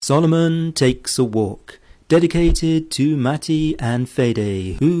Solomon Takes a Walk, dedicated to Matty and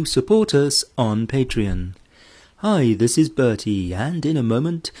Fede, who support us on Patreon. Hi, this is Bertie, and in a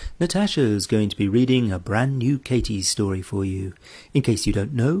moment, Natasha's going to be reading a brand new Katie story for you. In case you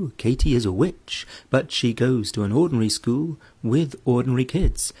don't know, Katie is a witch, but she goes to an ordinary school with ordinary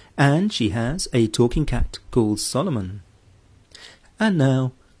kids, and she has a talking cat called Solomon. And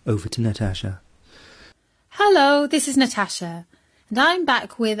now, over to Natasha. Hello, this is Natasha, and I'm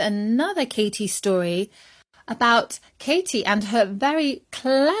back with another Katie story about Katie and her very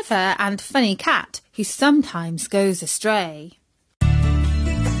clever and funny cat who sometimes goes astray.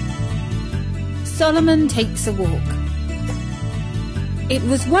 Solomon Takes a Walk. It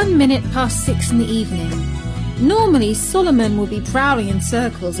was 1 minute past 6 in the evening. Normally, Solomon would be prowling in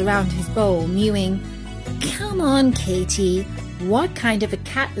circles around his bowl, mewing, "Come on, Katie, what kind of a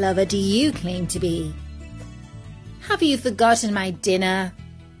cat lover do you claim to be? Have you forgotten my dinner?"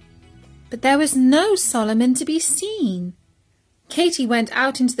 But there was no Solomon to be seen. Katie went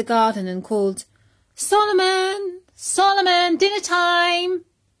out into the garden and called, "Solomon! Solomon, dinner time!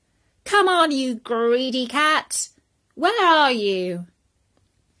 Come on, you greedy cat! Where are you?"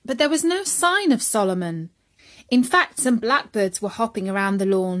 But there was no sign of Solomon. In fact, some blackbirds were hopping around the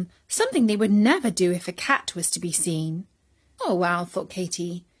lawn, something they would never do if a cat was to be seen. "Oh, well," thought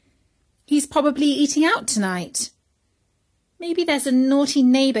Katie, "he's probably eating out tonight. Maybe there's a naughty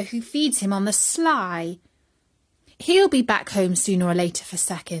neighbour who feeds him on the sly. He'll be back home sooner or later for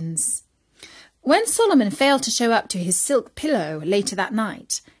seconds." When Solomon failed to show up to his silk pillow later that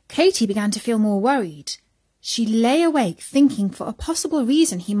night, Katie began to feel more worried. She lay awake thinking for a possible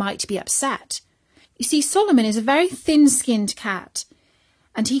reason he might be upset. You see, Solomon is a very thin-skinned cat,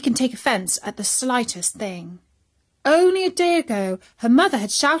 and he can take offence at the slightest thing. Only a day ago, her mother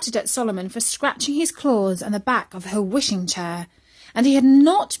had shouted at Solomon for scratching his claws on the back of her wishing chair, and he had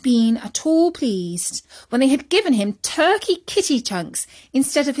not been at all pleased when they had given him turkey kitty chunks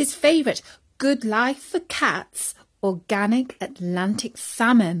instead of his favourite Good Life for Cats organic Atlantic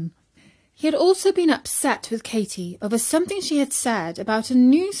salmon. He had also been upset with Katie over something she had said about a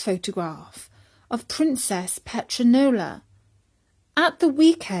news photograph of Princess Petronola. At the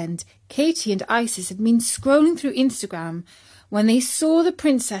weekend, Katie and Isis had been scrolling through Instagram when they saw the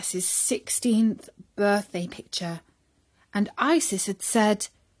princess's 16th birthday picture, and Isis had said,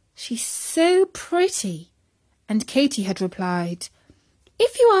 "She's so pretty," and Katie had replied,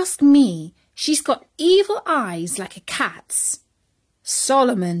 "If you ask me, she's got evil eyes like a cat's."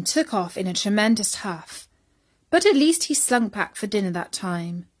 Solomon took off in a tremendous huff, but at least he slunk back for dinner that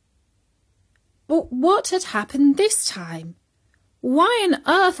time. But what had happened this time? Why on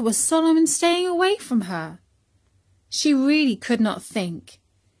earth was Solomon staying away from her? She really could not think.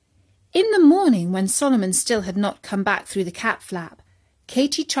 In the morning, when Solomon still had not come back through the cat flap,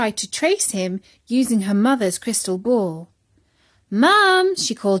 Katie tried to trace him using her mother's crystal ball. "Mum,"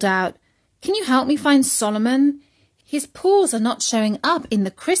 she called out, "can you help me find Solomon? His paws are not showing up in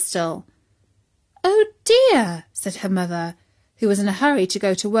the crystal." "Oh dear," said her mother, who was in a hurry to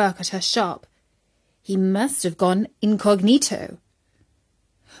go to work at her shop. "He must have gone incognito."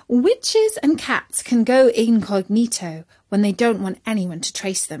 Witches and cats can go incognito when they don't want anyone to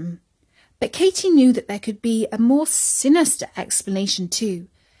trace them. But Katie knew that there could be a more sinister explanation too.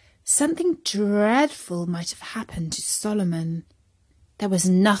 Something dreadful might have happened to Solomon. There was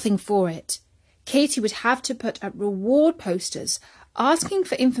nothing for it. Katie would have to put up reward posters asking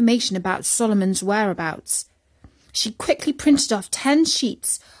for information about Solomon's whereabouts. She quickly printed off 10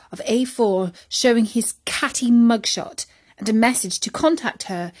 sheets of A4 showing his catty mugshot and a message to contact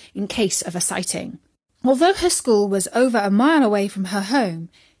her in case of a sighting. Although her school was over a mile away from her home,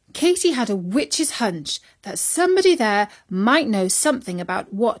 Katie had a witch's hunch that somebody there might know something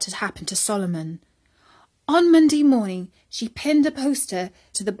about what had happened to Solomon. On Monday morning, she pinned a poster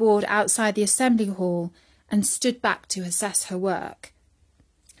to the board outside the assembly hall and stood back to assess her work.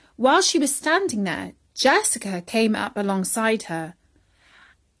 While she was standing there, Jessica came up alongside her.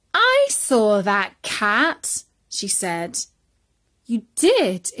 "I saw that cat," she said. "You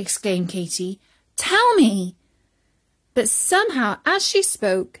did?" exclaimed Katie. "Tell me." But somehow, as she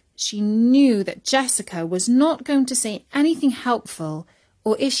spoke, she knew that Jessica was not going to say anything helpful,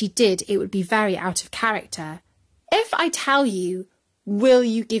 or if she did, it would be very out of character. "If I tell you, will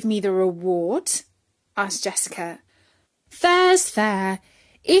you give me the reward?" asked Jessica. "Fair's fair.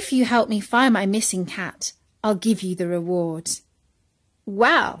 If you help me find my missing cat, I'll give you the reward."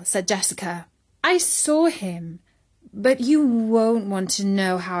 "Well," said Jessica, "I saw him, but you won't want to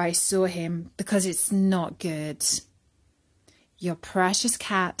know how I saw him because it's not good. Your precious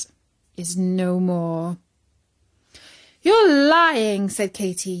cat is no more." "You're lying," said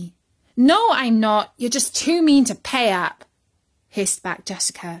Katie. "No, I'm not. You're just too mean to pay up," hissed back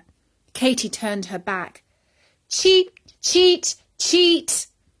Jessica. Katie turned her back. "Cheat, cheat, cheat,"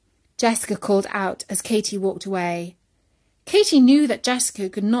 Jessica called out as Katie walked away. Katie knew that Jessica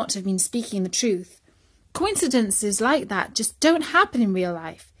could not have been speaking the truth. Coincidences like that just don't happen in real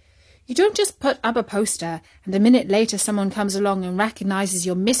life. You don't just put up a poster and a minute later someone comes along and recognises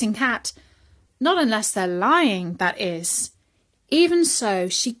your missing cat. Not unless they're lying, that is. Even so,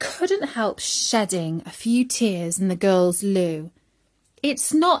 she couldn't help shedding a few tears in the girls' loo.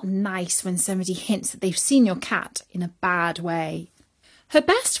 It's not nice when somebody hints that they've seen your cat in a bad way. Her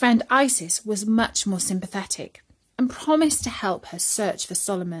best friend Isis was much more sympathetic and promised to help her search for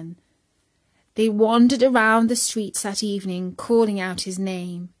Solomon. They wandered around the streets that evening, calling out his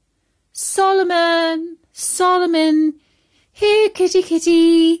name. "Solomon! Solomon! Here, kitty,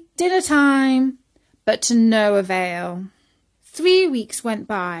 kitty! Dinner time!" But to no avail. 3 weeks went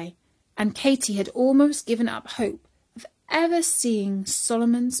by, and Katie had almost given up hope of ever seeing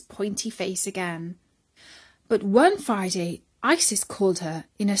Solomon's pointy face again. But one Friday, Isis called her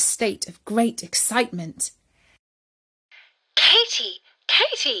in a state of great excitement. "Katie,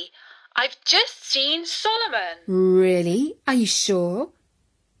 Katie, I've just seen Solomon." "Really? Are you sure?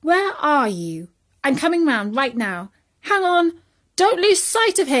 Where are you? I'm coming round right now. Hang on, don't lose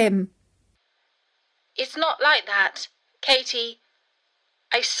sight of him." "It's not like that, Katie.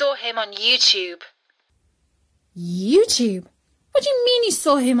 I saw him on YouTube." "YouTube? What do you mean you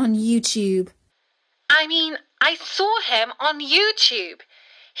saw him on YouTube?" I saw him on YouTube.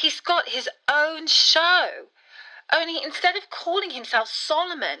 He's got his own show. Only instead of calling himself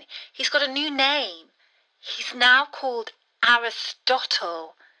Solomon, he's got a new name. He's now called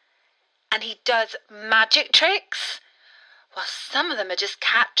Aristotle. And he does magic tricks. Well, some of them are just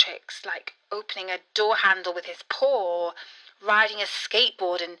cat tricks, like opening a door handle with his paw, riding a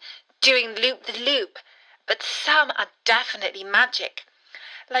skateboard and doing loop-the-loop. But some are definitely magic.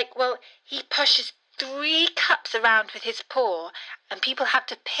 Like, well, he pushes 3 cups around with his paw, and people have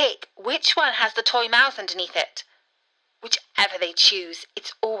to pick which one has the toy mouse underneath it. Whichever they choose,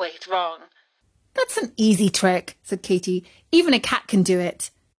 it's always wrong. "That's an easy trick," said Katie. "Even a cat can do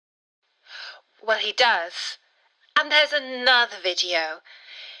it." Well, he does. And there's another video.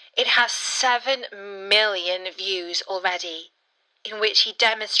 It has 7 million views already, in which he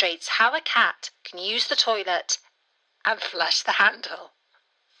demonstrates how a cat can use the toilet and flush the handle.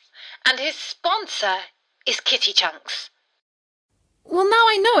 And his sponsor is Kitty Chunks. "Well, now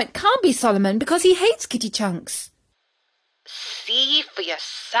I know it can't be Solomon because he hates kitty chunks." See for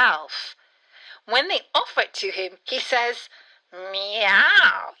yourself. When they offer it to him, he says,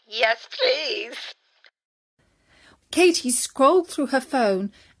 "Meow, yes please." Katie scrolled through her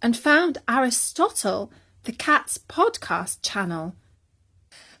phone and found Aristotle, the cat's podcast channel.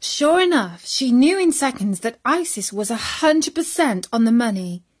 Sure enough, she knew in seconds that Isis was 100% on the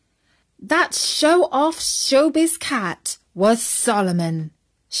money. That show-off showbiz cat was Solomon.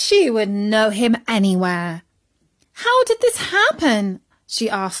 She would know him anywhere. "How did this happen?" she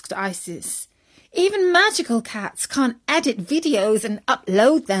asked Isis. "Even magical cats can't edit videos and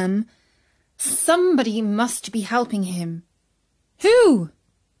upload them. Somebody must be helping him. Who?"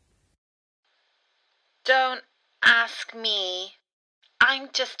 Don't ask me. I'm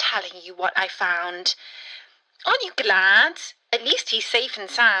just telling you what I found. Aren't you glad? At least he's safe and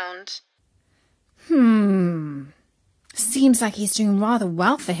sound. Seems like he's doing rather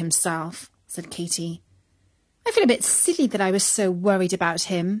well for himself, said Katie. I feel a bit silly that I was so worried about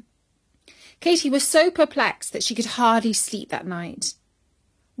him. Katie was so perplexed that she could hardly sleep that night.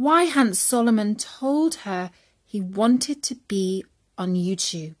 Why hadn't Solomon told her he wanted to be on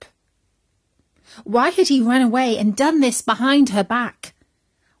YouTube? Why had he run away and done this behind her back?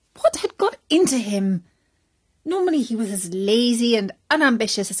 What had got into him? Normally he was as lazy and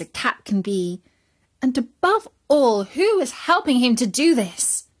unambitious as a cat can be. And above all, who was helping him to do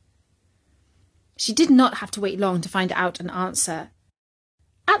this? She did not have to wait long to find out an answer.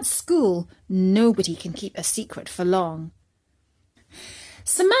 At school, nobody can keep a secret for long.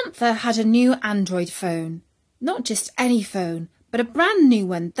 Samantha had a new Android phone. Not just any phone, but a brand new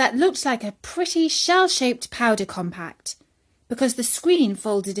one that looked like a pretty shell-shaped powder compact, because the screen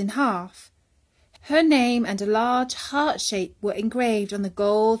folded in half. Her name and a large heart shape were engraved on the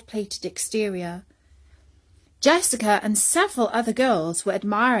gold-plated exterior. Jessica and several other girls were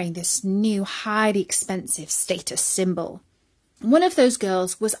admiring this new, highly expensive status symbol. One of those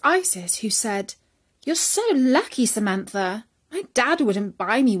girls was Isis, who said, "You're so lucky, Samantha. My dad wouldn't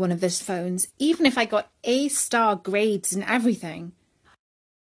buy me one of those phones, even if I got A-star grades and everything."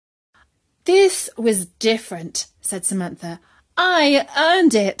 This was different, said Samantha. I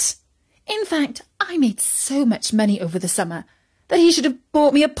earned it. In fact, I made so much money over the summer that he should have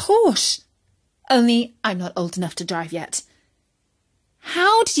bought me a Porsche. Only I'm not old enough to drive yet.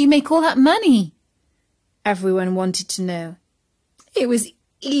 How did you make all that money? Everyone wanted to know. It was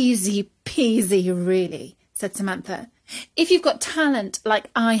easy peasy, really, said Samantha. If you've got talent like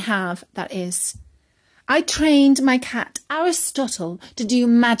I have, that is. I trained my cat Aristotle to do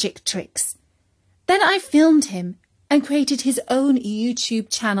magic tricks. Then I filmed him and created his own YouTube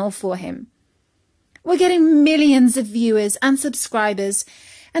channel for him. We're getting millions of viewers and subscribers,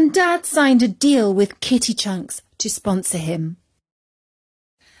 and Dad signed a deal with Kitty Chunks to sponsor him.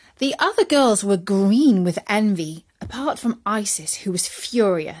 The other girls were green with envy, apart from Isis, who was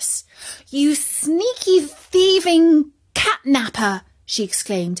furious. "You sneaky, thieving catnapper!" she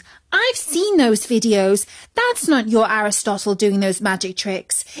exclaimed. "I've seen those videos. That's not your Aristotle doing those magic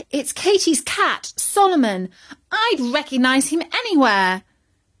tricks. It's Katie's cat, Solomon. I'd recognise him anywhere."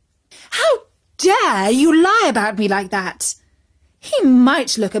 "How dare you lie about me like that? He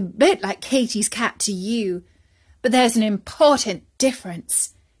might look a bit like Katie's cat to you, but there's an important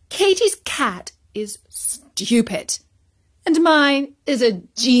difference. Katie's cat is stupid, and mine is a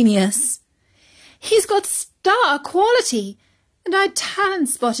genius. He's got star quality, and I talent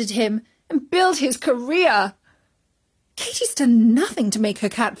spotted him and built his career. Katie's done nothing to make her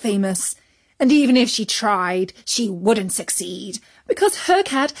cat famous, and even if she tried, she wouldn't succeed, because her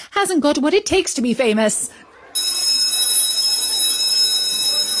cat hasn't got what it takes to be famous."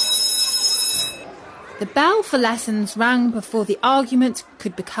 The bell for lessons rang before the argument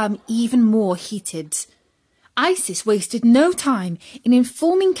could become even more heated. Isis wasted no time in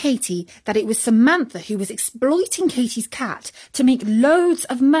informing Katie that it was Samantha who was exploiting Katie's cat to make loads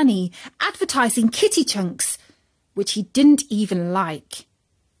of money advertising Kitty Chunks, which he didn't even like.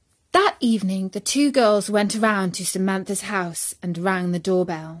 That evening, the two girls went around to Samantha's house and rang the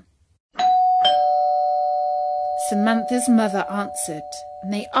doorbell. Samantha's mother answered,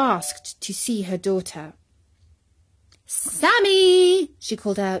 and they asked to see her daughter. "Sammy," she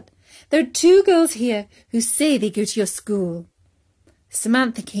called out, "there are two girls here who say they go to your school."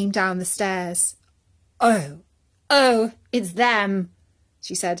 Samantha came down the stairs. Oh, it's them,"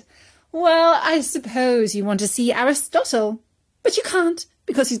 she said. "Well, I suppose you want to see Aristotle, but you can't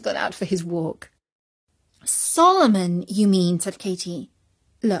because he's gone out for his walk." "Solomon, you mean," said Katie.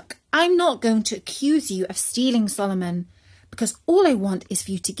 "Look, I'm not going to accuse you of stealing Solomon, because all I want is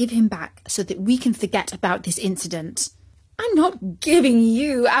for you to give him back so that we can forget about this incident." "I'm not giving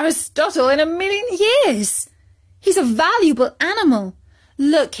you Aristotle in a million years. He's a valuable animal.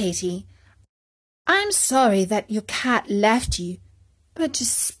 Look, Katie, I'm sorry that your cat left you, but to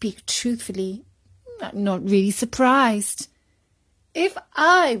speak truthfully, I'm not really surprised. If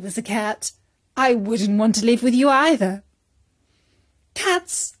I was a cat, I wouldn't want to live with you either.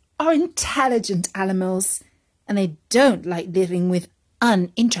 Cats are intelligent animals, and they don't like living with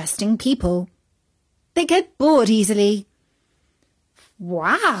uninteresting people. They get bored easily."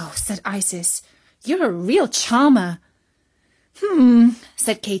 "Wow," said Isis, "you're a real charmer."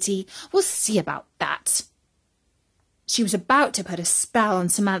 Said Katie, "we'll see about that." She was about to put a spell on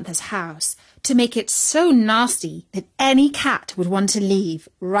Samantha's house to make it so nasty that any cat would want to leave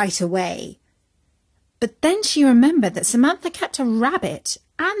right away. But then she remembered that Samantha kept a rabbit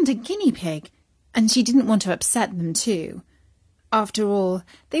and a guinea pig, and she didn't want to upset them too. After all,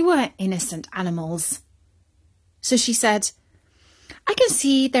 they were innocent animals. So she said, "I can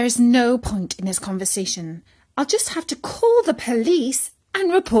see there is no point in this conversation. I'll just have to call the police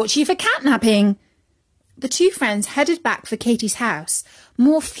and report you for catnapping." The two friends headed back for Katie's house,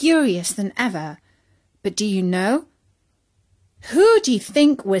 more furious than ever. But do you know? Who do you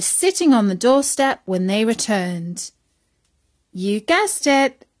think was sitting on the doorstep when they returned? You guessed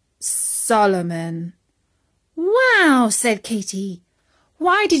it, Solomon. "Wow," said Katie.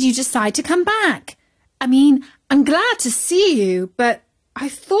 "Why did you decide to come back? I mean, I'm glad to see you, but I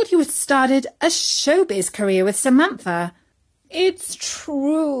thought you had started a showbiz career with Samantha." "It's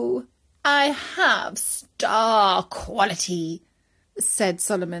true. I have star quality," said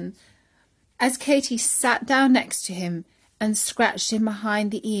Solomon, as Katie sat down next to him and scratched him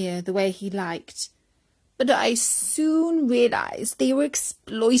behind the ear the way he liked. "But I soon realised they were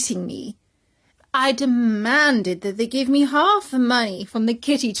exploiting me. I demanded that they give me half the money from the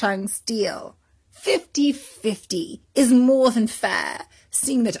Kitty Chunks deal. 50-50 is more than fair,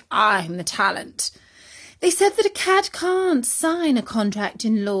 seeing that I'm the talent. They said that a cat can't sign a contract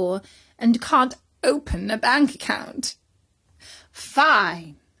in law and can't open a bank account."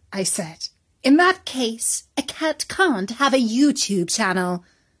 "Fine," I said. "In that case, a cat can't have a YouTube channel."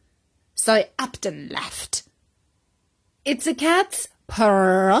 so I upped and left. It's a cat's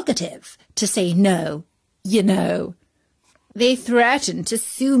prerogative to say no, you know. They threatened to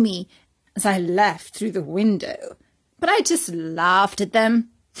sue me as I left through the window, but I just laughed at them.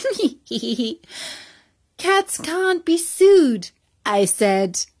 Cats can't be sued, I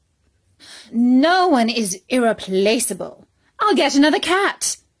said. No one is irreplaceable. I'll get another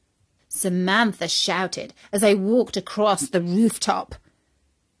cat, Samantha shouted as I walked across the rooftop.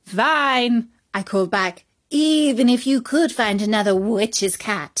 Fine, I called back, even if you could find another witch's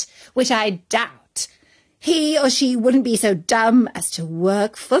cat, which I doubt. He or she wouldn't be so dumb as to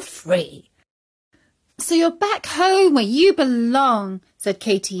work for free. So you're back home where you belong, said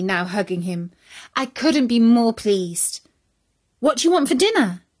Katy, now hugging him. I couldn't be more pleased. What do you want for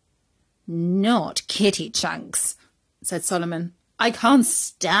dinner? Not kitty chunks, said Solomon. I can't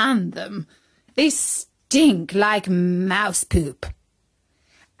stand them. They stink like mouse poop.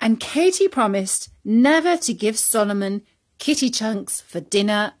 And Katy promised never to give Solomon kitty chunks for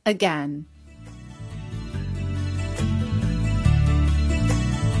dinner again.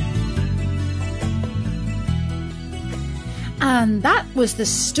 And that was the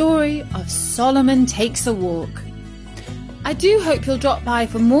story of Solomon Takes a Walk. I do hope you'll drop by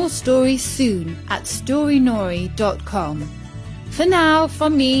for more stories soon at storynori.com. For now,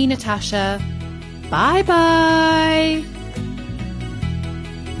 from me, Natasha, bye-bye.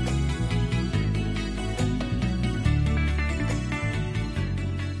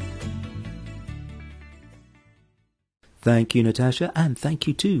 Thank you, Natasha, and thank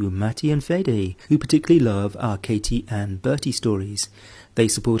you to Matty and Fede, who particularly love our Katy and Bertie stories. They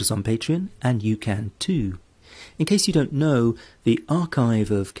support us on Patreon, and you can too. In case you don't know, the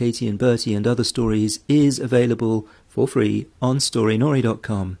archive of Katy and Bertie and other stories is available for free on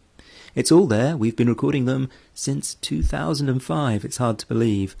storynori.com. It's all there. We've been recording them since 2005. It's hard to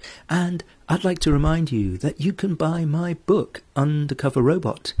believe. And I'd like to remind you that you can buy my book, Undercover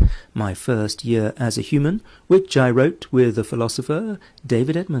Robot, my first year as a human, which I wrote with the philosopher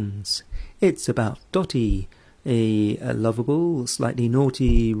David Edmonds. It's about Dottie, a lovable, slightly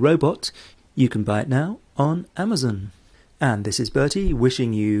naughty robot. You can buy it now on Amazon. And this is Bertie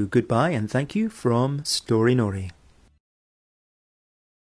wishing you goodbye and thank you from Story Nori.